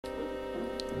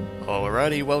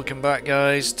Alrighty, welcome back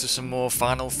guys to some more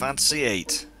Final Fantasy VIII,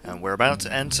 and we're about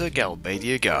to enter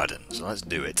Galbadia Garden, so let's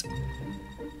do it.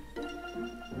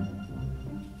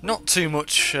 Not too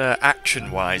much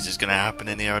action-wise is going to happen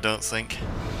in here, I don't think.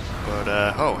 But,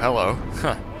 oh, hello.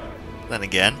 Huh. Then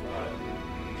again.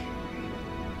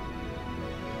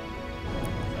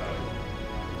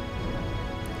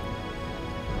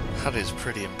 That is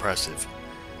pretty impressive.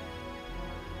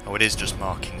 Oh, it is just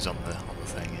markings on the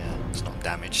thing, yeah. It's not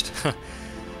damaged.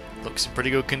 Looks in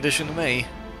pretty good condition to me.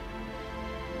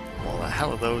 What the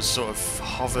hell are those sort of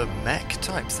hover mech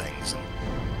type things? And,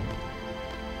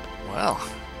 well,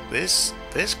 this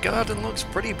garden looks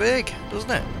pretty big, doesn't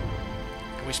it?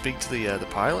 Can we speak to the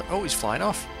pilot? Oh, he's flying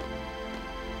off.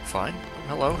 Fine. Oh,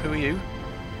 hello, who are you?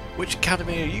 Which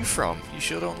academy are you from? You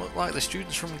sure don't look like the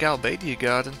students from Galbadia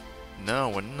Garden. No,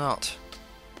 we're not.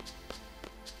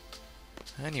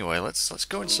 Anyway, let's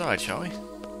go inside, shall we?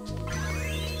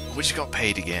 We just got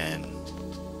paid again.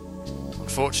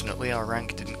 Unfortunately, our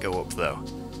rank didn't go up though.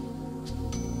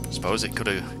 Suppose it could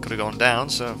have gone down,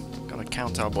 so gotta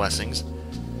count our blessings.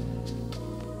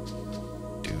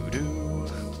 Doo doo.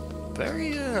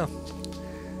 Very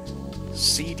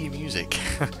seedy music.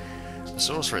 The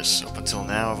sorceress. Up until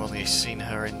now, I've only seen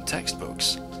her in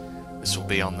textbooks. This will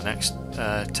be on the next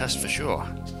test for sure.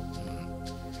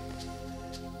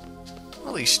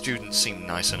 Well, these students seem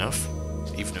nice enough,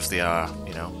 even if they are,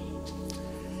 you know,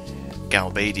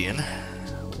 Galbadian.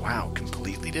 Wow,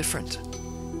 completely different.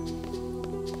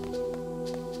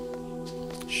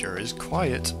 Sure is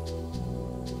quiet.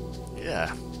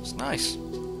 Yeah, it's nice.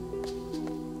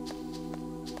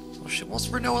 Oh shit, what's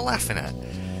Renoa laughing at?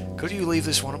 Could you leave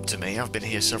this one up to me? I've been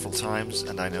here several times,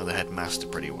 and I know the headmaster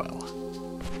pretty well.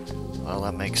 Well,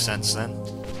 that makes sense then.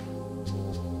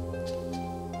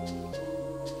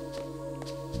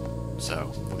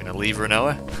 So, we're going to leave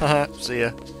Renoa. Haha, see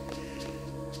ya.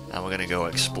 And we're going to go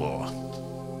explore.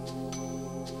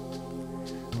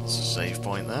 That's a save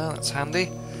point there, that's handy.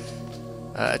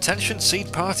 Attention,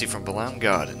 seed party from Balam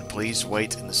Garden. Please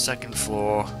wait in the second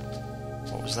floor.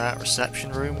 What was that?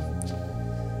 Reception room?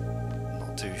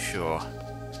 Not too sure.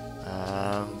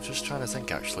 Just trying to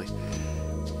think actually.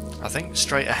 I think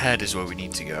straight ahead is where we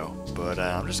need to go. But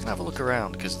I'm just going to have a look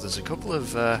around because there's a couple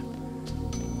of... well,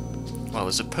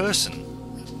 there's a person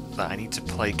that I need to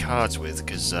play cards with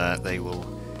because they will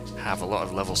have a lot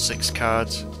of level 6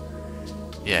 cards.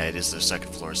 Yeah, it is the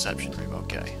second floor reception room,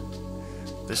 okay.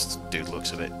 This dude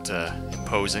looks a bit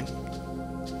imposing.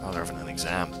 Oh, they're having an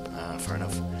exam. Fair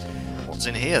enough. What's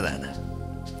in here then?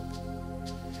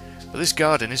 But this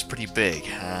garden is pretty big.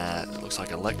 It looks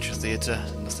like a lecture theatre.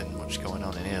 Nothing much going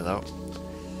on in here though.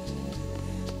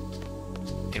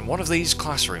 In one of these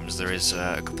classrooms there is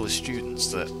a couple of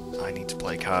students that I need to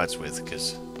play cards with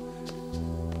because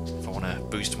if I want to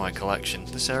boost my collection,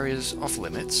 this area's off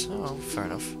limits. Oh, fair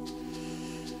enough.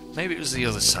 Maybe it was the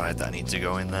other side that I need to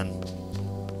go in then.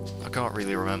 I can't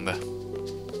really remember.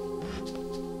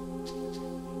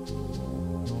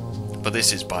 But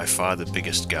this is by far the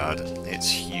biggest garden. It's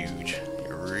huge. It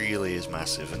really is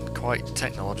massive and quite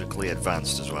technologically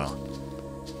advanced as well.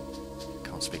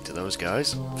 Can't speak to those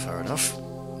guys. Fair enough.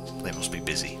 They must be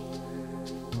busy.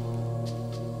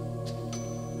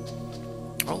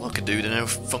 Oh look, a dude in a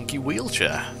funky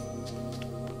wheelchair.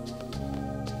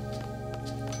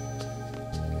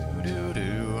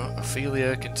 Doo-doo-doo.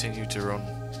 Ophelia continued to run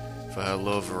for her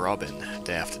love Robin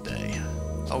day after day.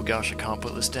 Oh gosh, I can't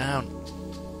put this down.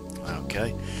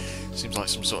 Okay, seems like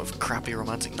some sort of crappy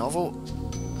romantic novel.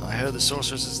 I heard the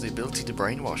sorceress has the ability to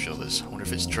brainwash others. I wonder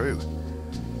if it's true.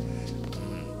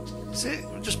 Is it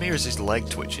just me or is his leg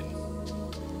twitching?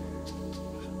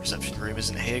 Reception room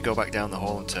isn't here, go back down the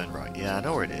hall and turn right. Yeah, I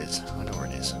know where it is. I know where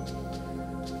it is.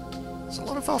 There's a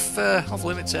lot of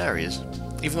off-limits areas.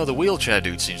 Even though the wheelchair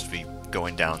dude seems to be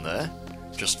going down there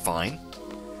just fine.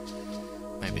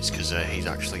 Maybe it's because he's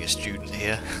actually a student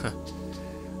here.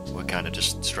 We're kind of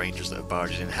just strangers that have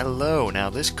barged in. Hello! Now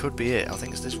this could be it. I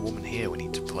think it's this woman here we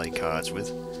need to play cards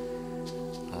with.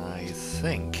 I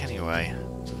think, anyway.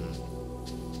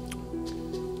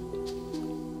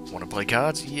 Want to play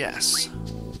cards? Yes.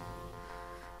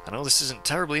 I know this isn't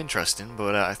terribly interesting,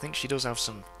 but I think she does have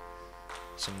some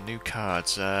new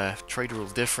cards. Trade rule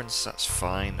difference, that's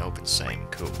fine. Open same,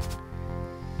 cool.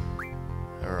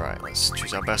 Alright, let's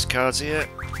choose our best cards here.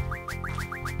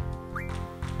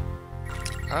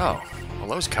 Oh, well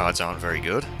those cards aren't very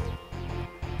good.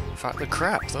 In fact, they're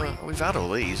crap. We've had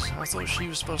all these. I thought she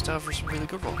was supposed to have some really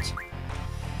good ones.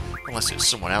 Unless it's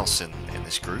someone else in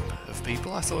this group of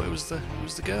people. I thought it was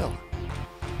the girl.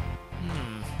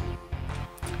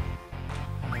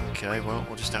 Okay, well,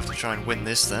 we'll just have to try and win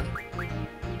this then.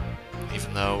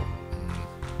 even though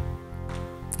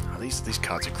these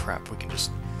cards are crap. We can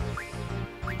just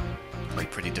play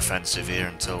pretty defensive here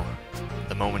until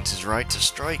the moment is right to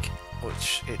strike,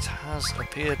 which it has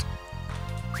appeared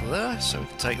there, so we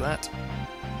can take that.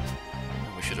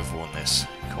 And we should have won this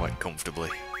quite comfortably.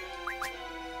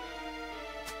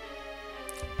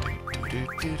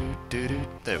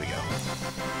 There we go.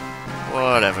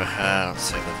 Whatever. Let's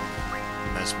say the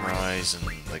Mesmerize and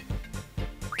the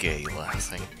Gala, I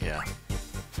think, yeah.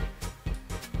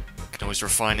 Can always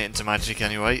refine it into magic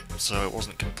anyway, so it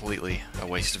wasn't completely a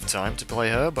waste of time to play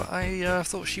her, but I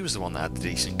thought she was the one that had the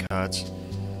decent cards.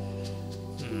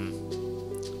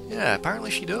 Yeah, apparently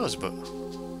she does, but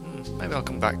maybe I'll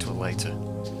come back to it later.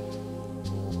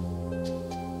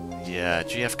 Yeah,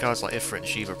 GF cards like Ifrit and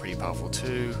Shiva are pretty powerful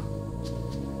too. Do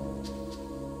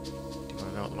you want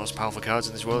to know what the most powerful cards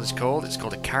in this world is called? It's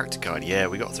called a character card. Yeah,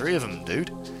 we got 3 of them,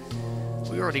 dude.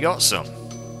 We already got some.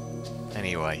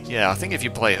 Anyway, yeah, I think if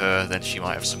you play her, then she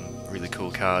might have some really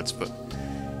cool cards, but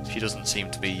she doesn't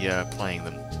seem to be playing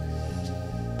them.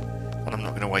 And I'm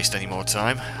not going to waste any more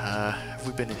time. Have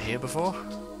we been in here before?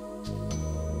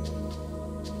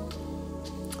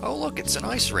 Oh look, it's an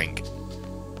ice rink.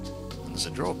 And there's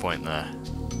a draw point there.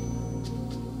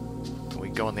 Can we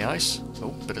go on the ice? Oh,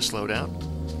 bit of slow down.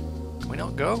 Can we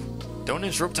not go? Don't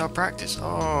interrupt our practice.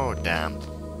 Oh, damn.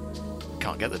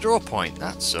 Can't get the draw point.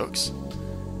 That sucks.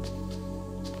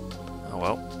 Oh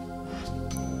well.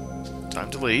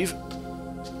 Time to leave.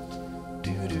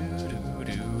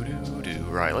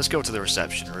 Right, let's go to the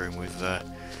reception room. We've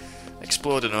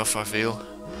explored enough, I feel.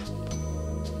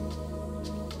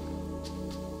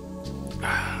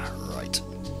 Right.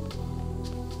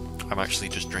 I'm actually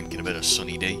just drinking a bit of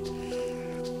Sunny D.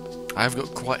 I've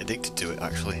got quite addicted to it,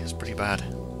 actually. It's pretty bad.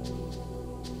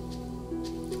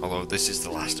 Although this is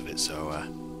the last of it, so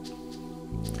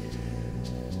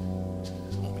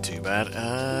won't be too bad.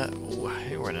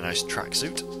 We're in a nice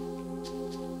tracksuit.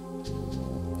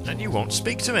 And you won't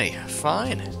speak to me.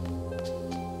 Fine.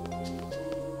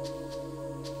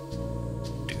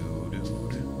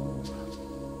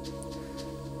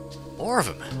 More of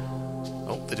them.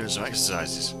 Oh, they're doing some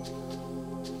exercises.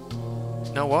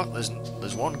 You know what?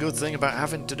 There's one good thing about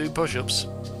having to do push-ups.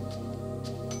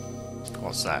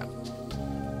 What's that?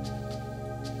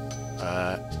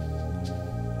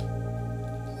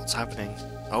 What's happening?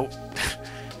 Oh,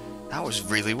 that was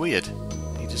really weird.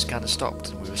 He just kind of stopped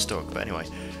and we were stuck. But anyway,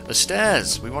 the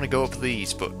stairs. We want to go up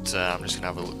these, but I'm just going to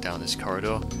have a look down this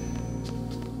corridor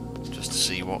just to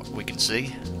see what we can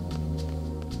see.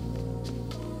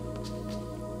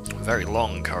 A very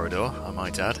long corridor, I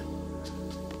might add.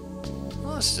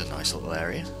 Oh, this is a nice little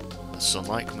area. The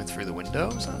sunlight coming through the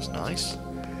windows. That's nice.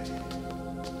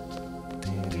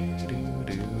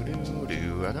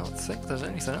 I don't think there's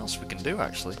anything else we can do,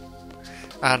 actually.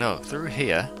 Ah, no, through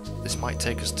here, this might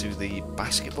take us to the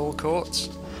basketball courts.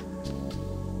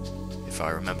 If I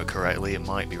remember correctly, it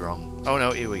might be wrong. Oh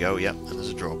no, here we go, yep, and there's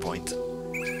a draw point.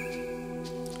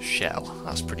 Shell,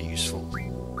 that's pretty useful.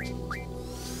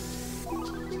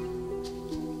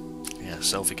 Yeah,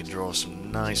 Selphie can draw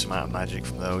some nice amount of magic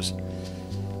from those.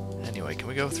 Anyway, can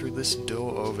we go through this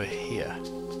door over here?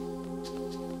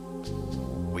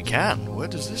 We can! Where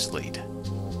does this lead?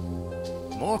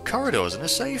 More corridors and a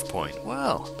save point.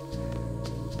 Well,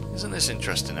 isn't this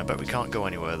interesting? I bet we can't go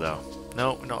anywhere though.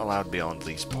 No, we're not allowed beyond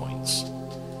these points.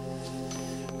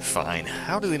 Fine.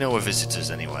 How do they know we're visitors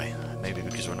anyway? Maybe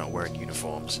because we're not wearing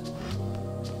uniforms.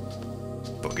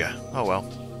 Bugger. Oh well.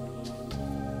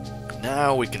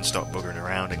 Now we can stop buggering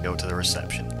around and go to the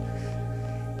reception.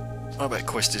 I bet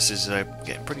Quistis is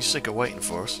getting pretty sick of waiting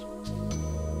for us.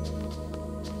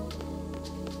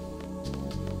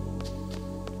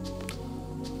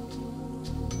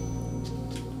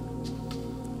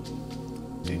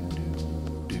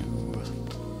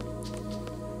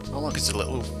 Oh look, it's a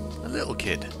little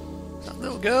kid. Is that a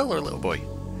little girl or a little boy?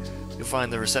 You'll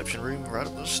find the reception room right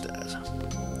up those stairs.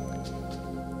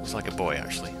 Looks like a boy,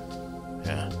 actually.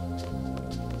 Yeah.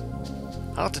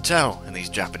 Hard to tell in these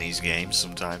Japanese games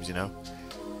sometimes, you know.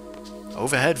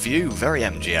 Overhead view, very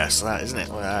MGS, that, isn't it?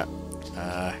 Look at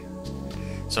that.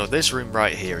 So this room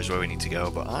right here is where we need to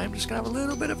go, but I'm just going to have a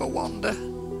little bit of a wander.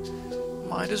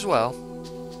 Might as well.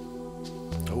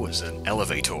 Oh, it's an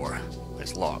elevator.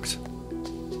 It's locked.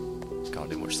 Can't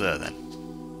do much there then.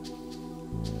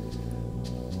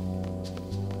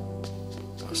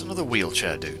 There's another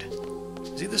wheelchair dude.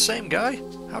 Is he the same guy?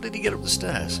 How did he get up the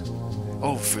stairs?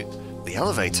 Oh, for the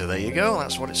elevator, there you go,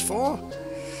 that's what it's for.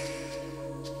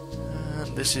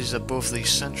 And this is above the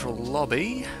central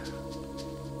lobby.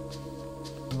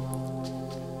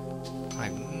 I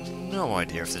have no no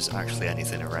idea if there's actually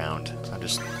anything around. I'm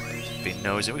just being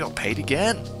nosy. We got paid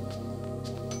again!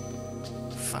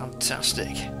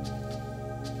 Fantastic.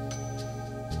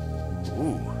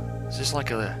 Ooh, is this like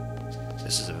a...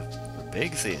 This is a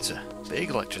big theatre.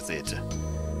 Big lecture theatre.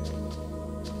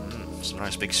 Some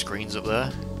nice big screens up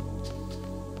there.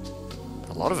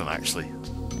 A lot of them, actually.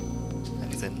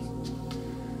 Anything?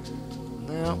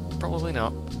 No, probably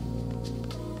not.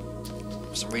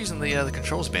 For some reason, the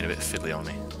control's been a bit fiddly on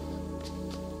me.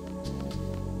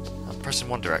 I'm pressing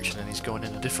one direction and he's going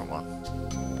in a different one.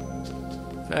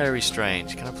 Very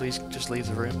strange. Can I please just leave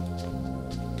the room?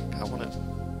 I want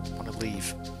to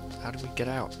leave. How do we get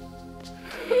out?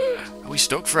 Are we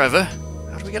stuck forever?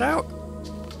 How do we get out?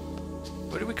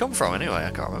 Where did we come from anyway?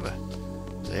 I can't remember.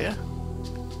 There?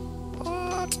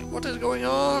 What? What is going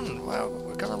on? Well,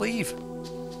 we're gonna leave.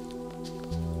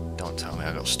 Don't tell me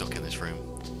I got stuck in this room.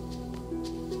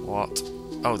 What?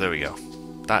 Oh, there we go.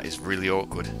 That is really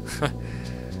awkward.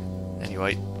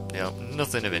 Anyway, no,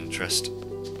 nothing of interest.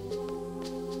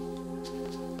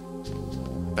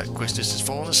 Bet Quistis has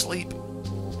fallen asleep.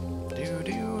 Do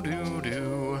do do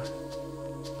do.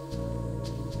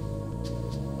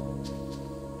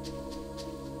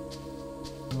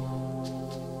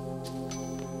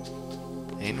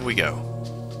 In we go.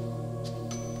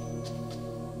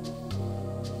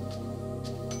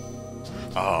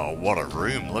 Oh, what a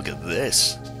room! Look at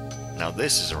this. Now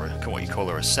this is what you call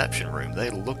a reception room. They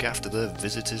look after the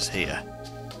visitors here.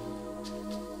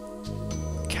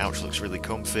 The couch looks really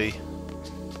comfy.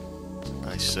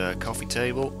 Nice coffee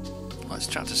table. Let's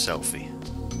chat to Selfie.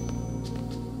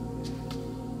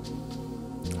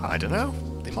 I don't know.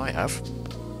 They might have.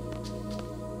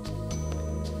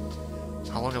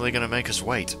 How long are they going to make us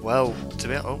wait? Well,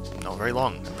 not very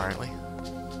long, apparently.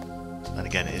 Then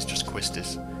again, it is just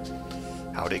Quistis.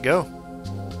 How'd it go?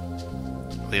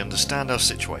 They understand our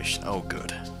situation. Oh,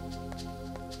 good.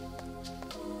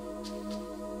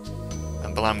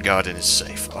 And Balam Garden is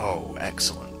safe. Oh,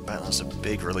 excellent. Bet that's a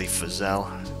big relief for Zell.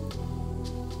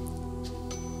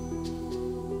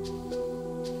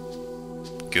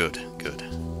 Good, good.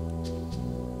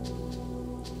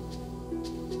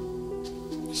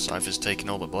 Cypher's taking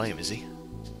all the blame, is he?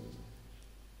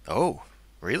 Oh,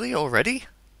 really? Already?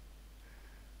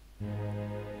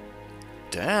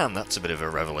 Damn, that's a bit of a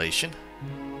revelation.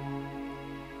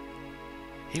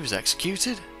 He was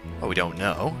executed? Oh, we don't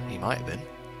know. He might have been.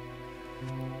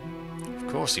 Of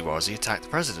course he was. He attacked the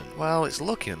president. Well, it's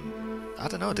looking... I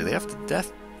don't know. Do they have the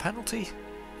death penalty?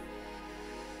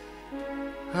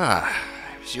 Ah,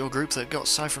 it was your group that got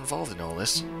Cypher involved in all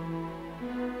this.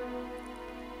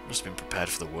 Must have been prepared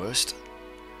for the worst.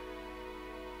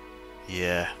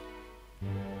 Yeah.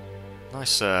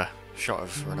 Nice shot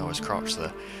of Renault's crotch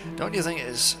there. Don't you think it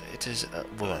is...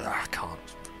 well, I can't.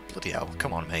 Bloody hell.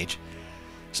 Come on, mage.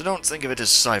 So don't think of it as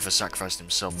Cypher sacrificed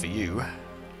himself for you.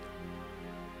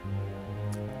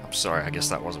 I'm sorry, I guess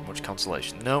that wasn't much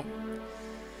consolation. No.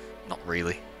 Not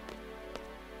really.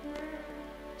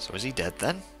 So is he dead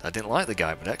then? I didn't like the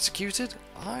guy, but executed?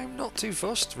 I'm not too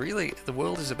fussed, really. The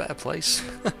world is a better place.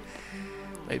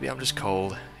 Maybe I'm just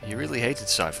cold. You really hated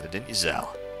Cypher, didn't you,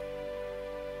 Zell?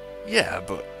 Yeah,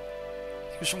 but...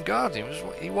 he was from Guardian.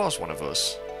 He was one of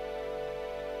us.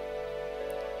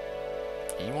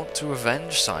 You want to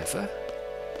avenge Cypher?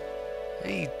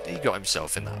 He got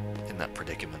himself in that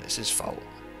predicament. It's his fault.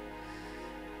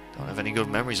 Don't have any good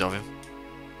memories of him.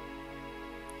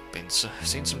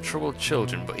 Seen some troubled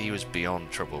children, but he was beyond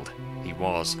troubled. He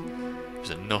was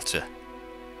a nutter.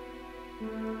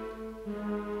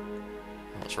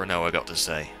 What's Renault got to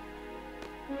say?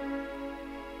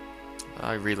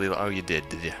 I really... oh, you did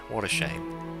you? What a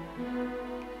shame.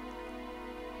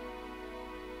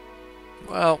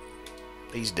 Well,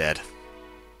 he's dead.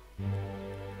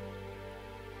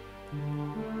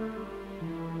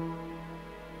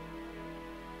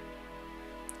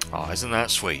 Oh, isn't that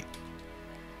sweet?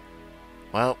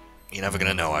 Well, you're never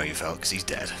gonna know how you felt, because he's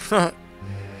dead.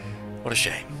 What a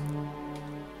shame.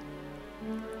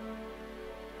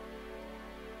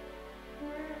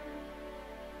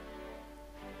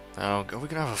 Oh, are we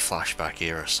gonna have a flashback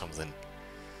here or something?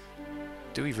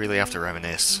 Do we really have to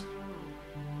reminisce?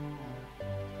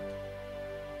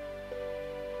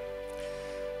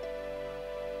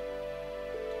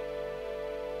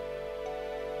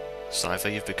 Cypher,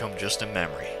 you've become just a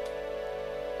memory.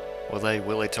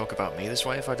 Will they talk about me this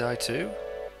way if I die too?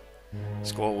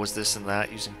 Squall was this and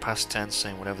that, using past tense,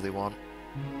 saying whatever they want.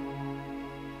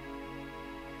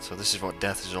 So this is what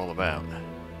death is all about.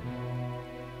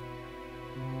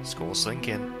 Squall's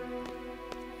thinking.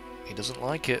 He doesn't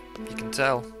like it, you can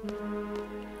tell.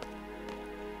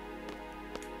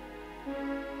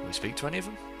 we speak to any of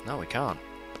them? No, we can't.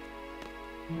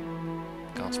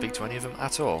 Can't speak to any of them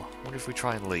at all. Wonder if we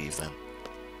try and leave then.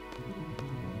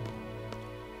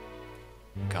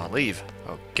 Can't leave.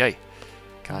 Okay.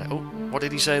 Can't. Oh, what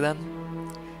did he say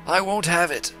then? I won't have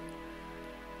it.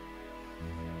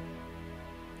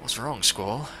 What's wrong,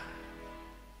 Squall?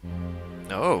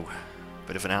 No.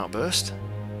 Bit of an outburst.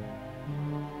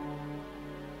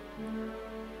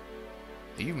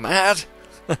 Are you mad?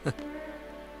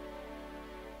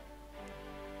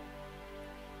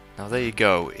 Now there you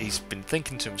go. He's been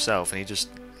thinking to himself and he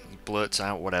blurts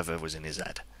out whatever was in his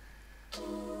head.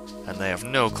 And they have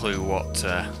no clue what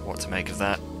to make of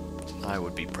that. I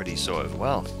would be pretty sort of,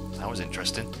 well, that was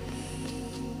interesting.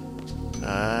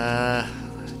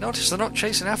 Notice they're not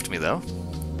chasing after me though.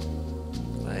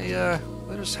 They're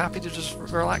just happy to just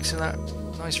relax in that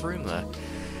nice room there.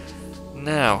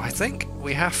 Now, I think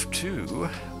we have to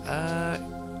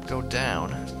go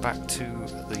down back to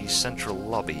the central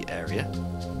lobby area.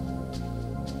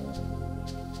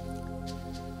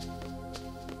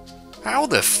 How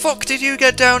the fuck did you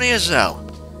get down here, Zell?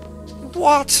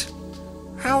 What?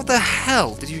 How the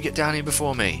hell did you get down here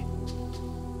before me?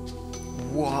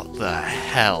 What the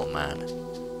hell, man?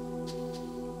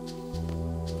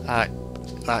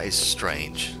 That is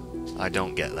strange. I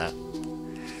don't get that.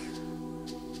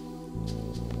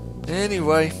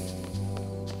 Anyway,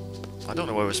 I don't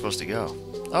know where we're supposed to go.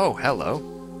 Oh, hello.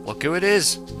 Look who it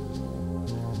is.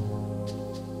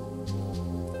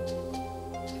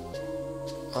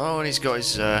 Oh, and he's got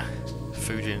his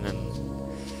Fujin and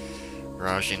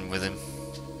Rajin with him.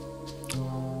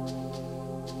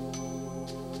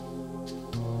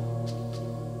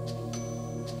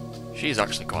 She's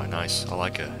actually quite nice. I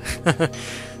like her.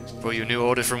 Brought you a new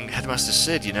order from Headmaster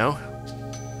Sid, you know.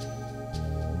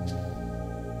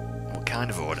 What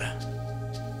kind of order?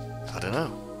 I don't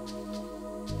know.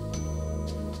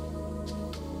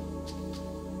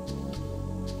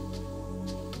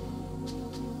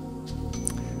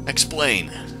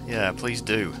 Explain. Yeah, please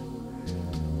do.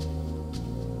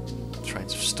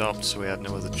 Trains have stopped, so we had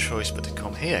no other choice but to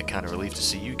come here. Kind of relieved to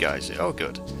see you guys. Oh,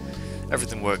 good.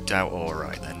 Everything worked out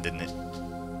alright then, didn't it?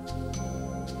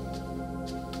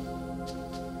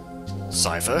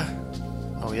 Cypher?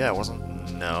 Oh yeah, wasn't...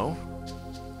 No.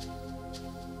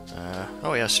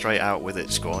 Oh yeah, straight out with it,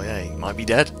 Squall. Yeah, he might be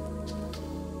dead.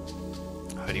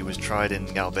 Heard he was tried in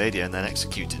Galbadia and then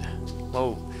executed.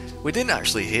 Well, we didn't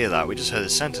actually hear that. We just heard the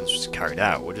sentence was carried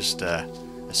out. We're just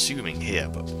assuming here,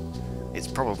 but it's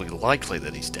probably likely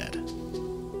that he's dead.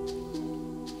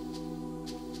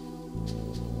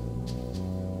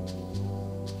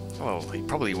 Well, he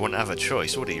probably wouldn't have a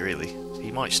choice, would he, really?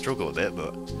 He might struggle a bit,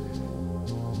 but...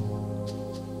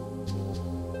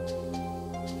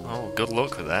 Oh, good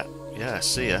luck with that. Yeah,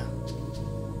 see ya.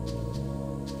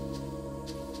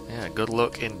 Yeah, good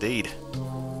luck indeed.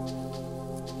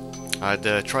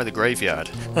 I'd try the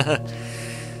graveyard.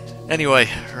 Anyway,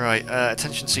 right,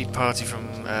 attention seat party from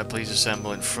please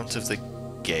assemble in front of the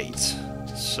gate.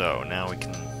 So, now we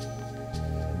can...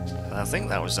 I think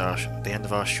that was the end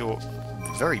of our short...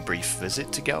 very brief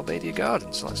visit to Galbadia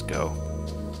Gardens. Let's go.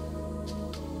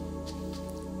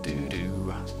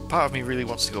 Doo-doo. Part of me really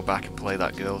wants to go back and play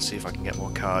that girl, see if I can get more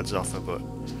cards off her, but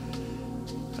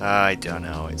I don't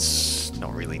know. It's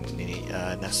not really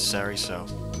necessary, so...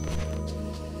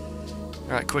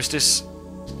 Alright, Quistis.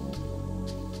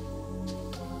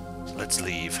 Let's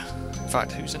leave. In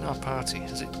fact, who's in our party?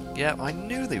 Is it... Yeah, I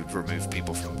knew they would remove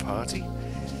people from a party.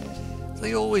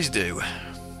 They always do.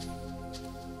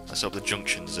 Let's hope the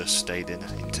junctions are stayed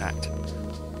intact.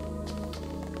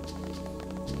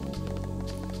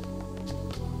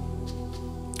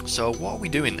 So, what are we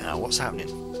doing now? What's happening?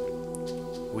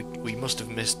 We must have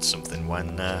missed something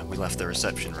when we left the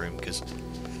reception room, because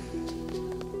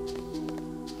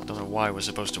I don't know why we're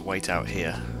supposed to wait out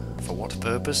here. For what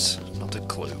purpose? Not a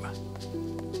clue.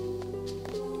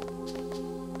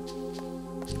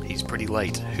 He's pretty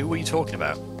late. Who are you talking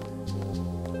about?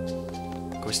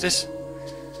 Quistis?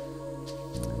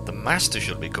 The Master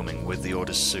should be coming with the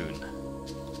orders soon.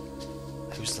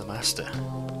 Who's the Master?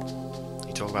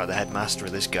 You talk about the headmaster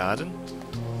of this garden?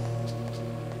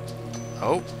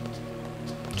 Oh.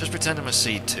 Just pretend I'm a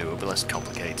seed too, it'll be less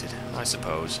complicated, I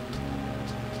suppose.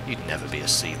 You'd never be a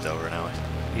seed though, Renoa.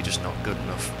 You're just not good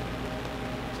enough.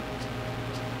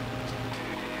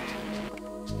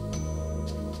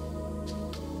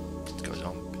 It goes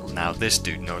on. Now this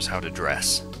dude knows how to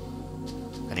dress.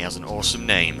 And he has an awesome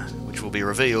name, which will be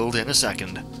revealed in a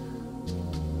second.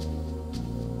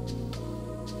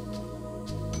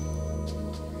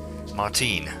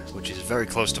 Martine, which is very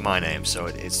close to my name, so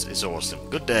it's awesome.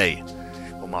 Good day.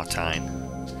 Or Martine.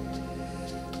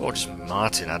 Or just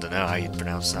Martin, I don't know how you'd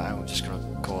pronounce that. I'm just going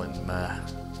to call him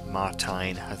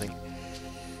Martine, I think.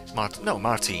 No,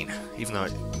 Martine. Even though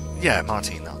yeah,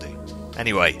 Martine, that'll do.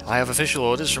 Anyway, I have official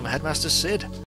orders from Headmaster Sid.